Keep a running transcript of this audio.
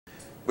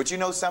But you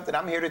know something?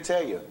 I'm here to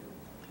tell you.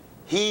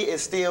 He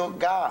is still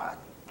God.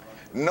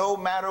 No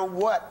matter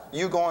what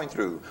you're going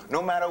through,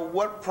 no matter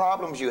what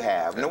problems you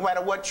have, no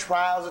matter what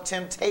trials or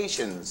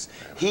temptations,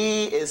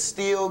 He is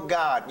still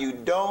God. You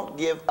don't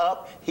give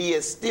up. He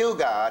is still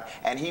God,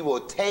 and He will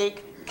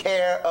take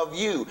care of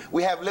you.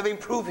 We have living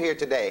proof here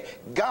today.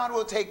 God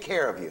will take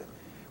care of you.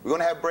 We're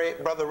going to have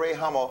Brother Ray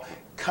Hummel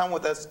come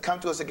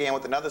to us again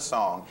with another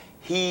song.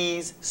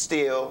 He's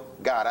still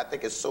God. I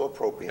think it's so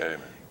appropriate. Amen.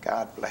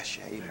 God bless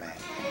you. Amen.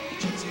 Thank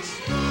you, Jesus.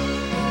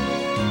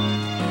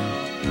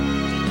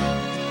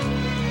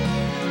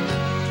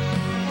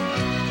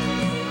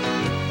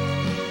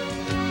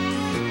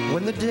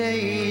 When the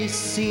day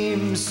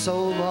seems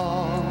so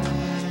long,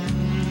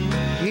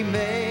 He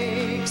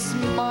makes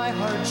my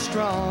heart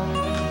strong.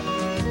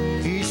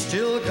 He's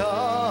still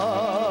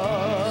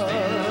God.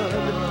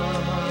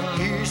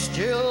 He's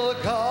still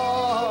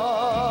God.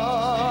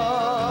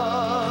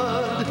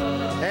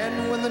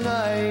 And when the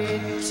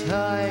night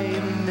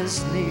time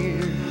is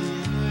near,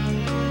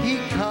 He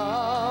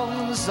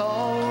calms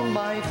all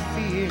my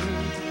fear.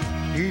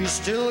 He's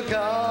still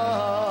God.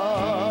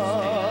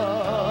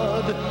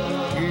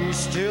 He's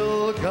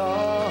still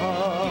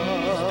God.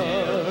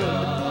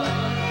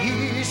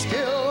 He's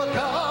still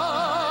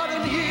God,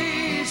 and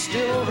He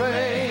still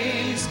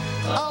reigns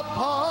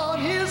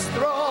upon His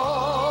throne.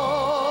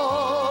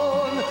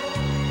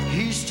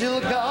 He's still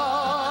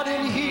God,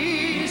 and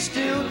He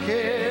still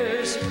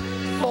cares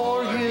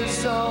for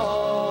His own.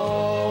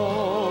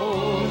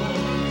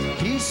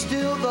 He's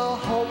still the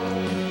hope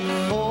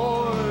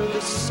for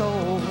the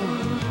soul.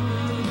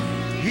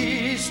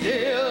 He's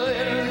still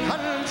in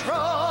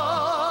control.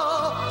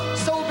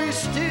 So be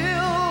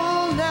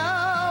still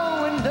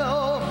now and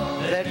know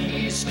that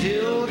He's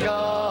still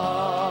God.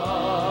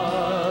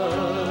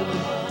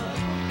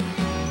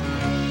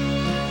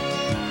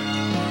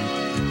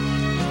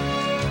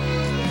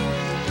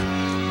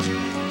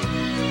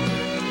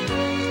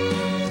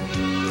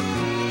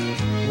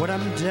 When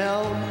I'm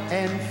down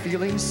and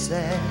feeling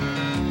sad,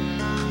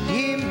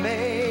 He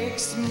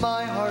makes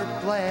my heart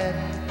glad.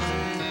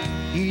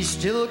 He's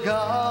still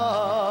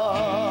God.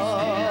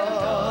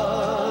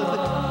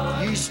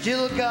 He's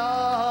still God.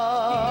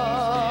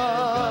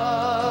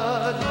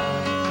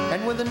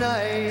 And when the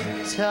night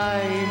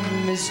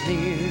time is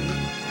near,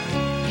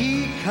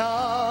 He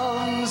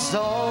calms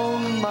all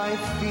my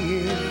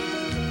fear.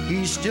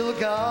 He's still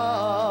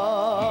God.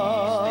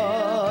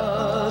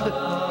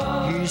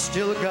 He's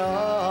still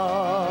God.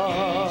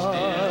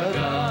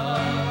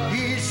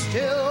 He's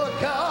still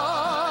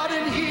God,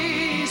 and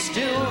He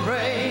still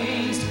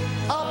reigns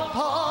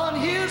upon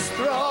His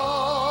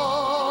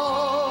throne.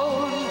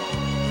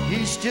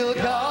 He's still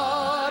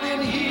God,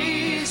 and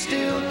He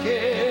still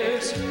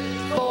cares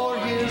for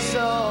His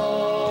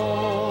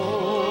own.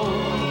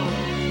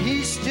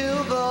 He's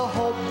still the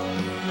hope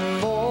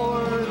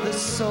for the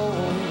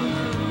soul.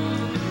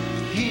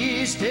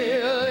 He's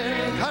still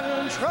in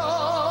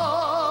control.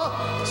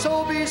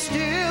 So be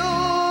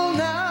still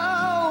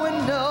now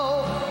and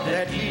know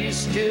that He's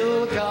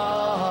still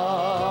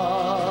God.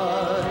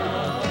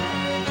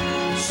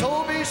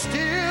 So be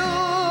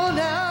still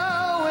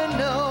now and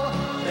know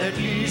that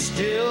He's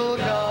still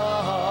God.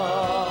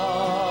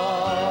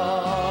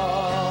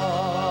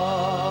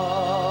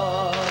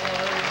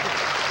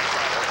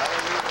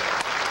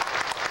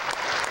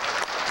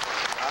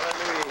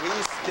 Hallelujah.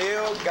 He's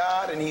still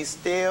God, and He's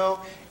still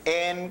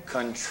in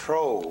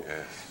control.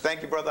 Yes.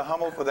 Thank you, Brother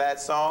Hummel, for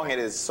that song. It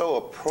is so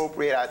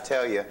appropriate, I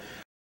tell you.